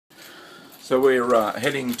So we're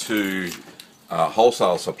heading to a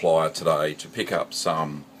wholesale supplier today to pick up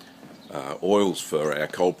some oils for our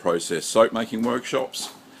cold process soap making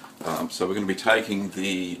workshops. So we're going to be taking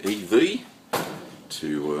the EV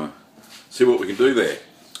to see what we can do there.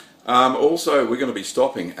 Also we're going to be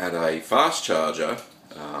stopping at a fast charger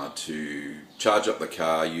to charge up the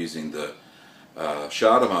car using the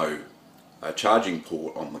CHAdeMO charging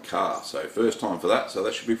port on the car. So first time for that, so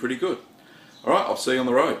that should be pretty good. Alright, I'll see you on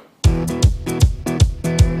the road.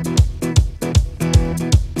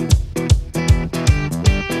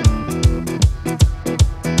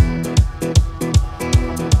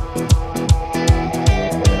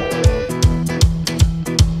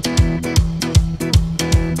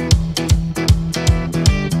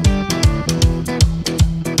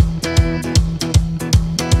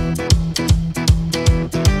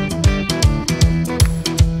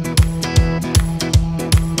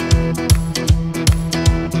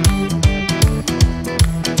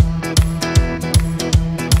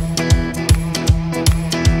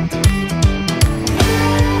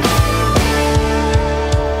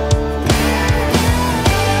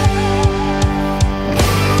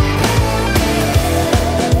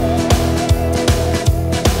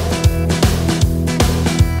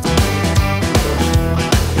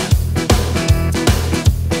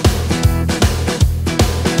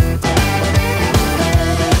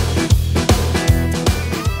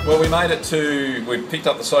 Well, we made it to, we picked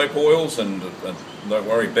up the soap oils and don't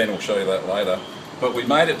worry, Ben will show you that later, but we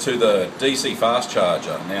made it to the DC fast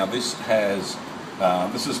charger. Now this has,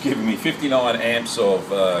 this is giving me 59 amps of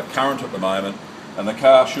current at the moment, and the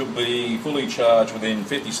car should be fully charged within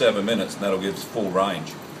 57 minutes and that'll give us full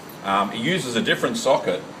range. It uses a different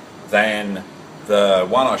socket than the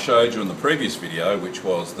one I showed you in the previous video, which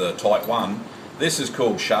was the Type 1. This is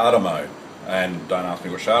called CHAdeMO. And don't ask me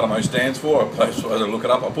what CHAdeMO stands for, I'll look it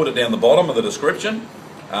up. I'll put it down the bottom of the description.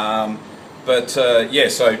 Yeah,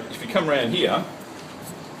 so if you come around here,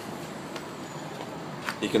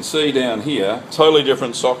 you can see down here, totally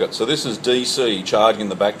different socket. So this is DC charging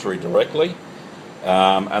the battery directly,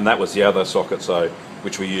 and that was the other socket, so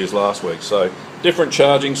which we used last week. So different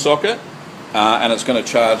charging socket, and it's going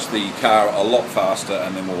to charge the car a lot faster,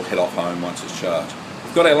 and then we'll head off home once it's charged.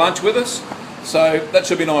 We've got our lunch with us, so that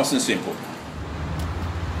should be nice and simple.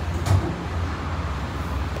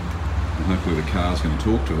 Hopefully the car's going to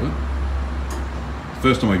talk to it.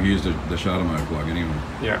 First time I've used the CHAdeMO plug anyway.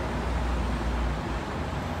 Yeah.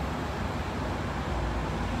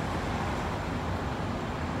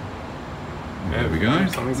 There we go.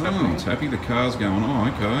 Oh, it's happy. The car's going. Oh,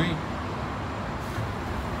 okay.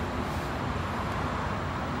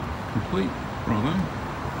 Complete. Righto.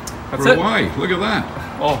 That's We're it. away. Look at that.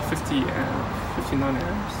 Oh, 59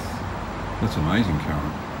 amps. That's amazing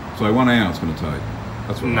current. So 1 hour it's going to take.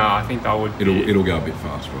 That's what No, I think that would be... It'll go a bit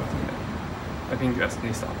faster, I think. I think that's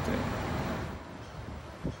needs to update.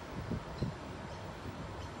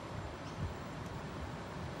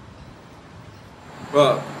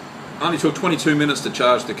 Well, only took 22 minutes to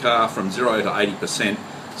charge the car from 0 to 80%.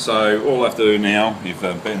 So all I have to do now, if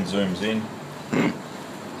Ben zooms in,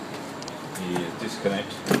 is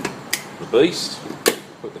disconnect the beast,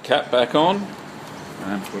 put the cap back on,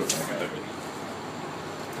 and put it back over.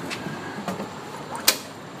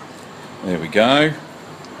 There we go,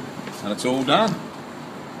 and it's all done.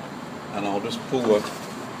 And I'll just pull the.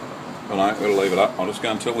 Oh no, we'll leave it up. I'll just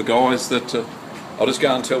go and tell the guys that. I'll just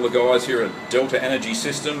go and tell the guys here at Delta Energy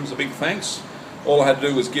Systems a big thanks. All I had to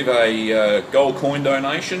do was give a gold coin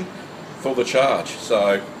donation for the charge.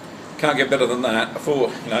 So can't get better than that.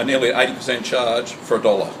 For nearly 80% charge for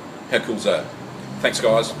 $1. How cool is that? Thanks,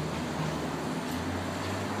 guys.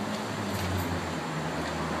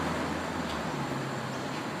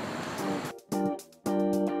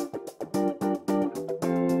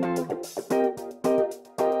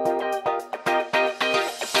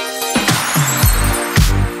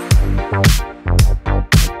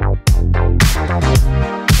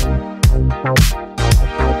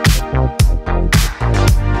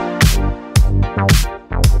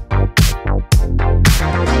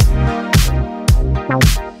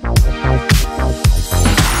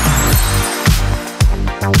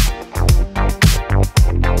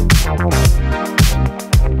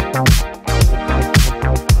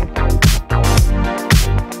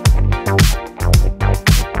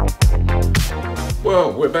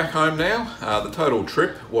 Well, we're back home now. The total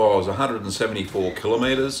trip was 174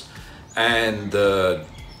 kilometres, and the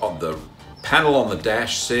panel on the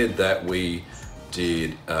dash said that we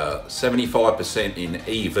did 75% in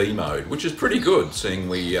EV mode, which is pretty good, seeing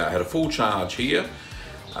we had a full charge here,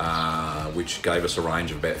 which gave us a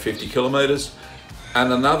range of about 50 kilometres.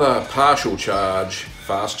 And another partial charge,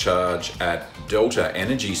 fast charge at Delta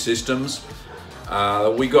Energy Systems.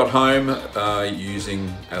 We got home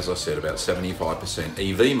using, as I said, about 75%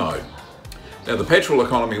 EV mode. Now the petrol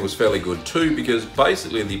economy was fairly good too, because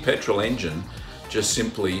basically the petrol engine just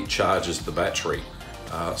simply charges the battery.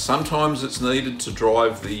 Sometimes it's needed to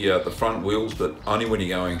drive the front wheels, but only when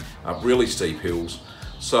you're going up really steep hills.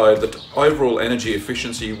 So the overall energy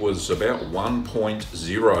efficiency was about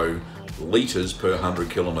 1.0 litres per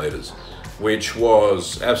 100 kilometres, which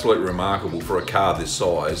was absolutely remarkable for a car this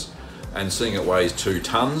size, and seeing it weighs 2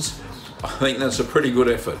 tonnes, I think that's a pretty good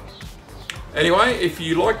effort. Anyway, if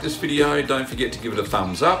you like this video, don't forget to give it a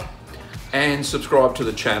thumbs up and subscribe to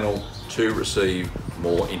the channel to receive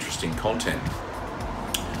more interesting content.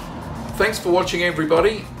 Thanks for watching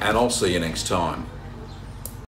everybody, and I'll see you next time.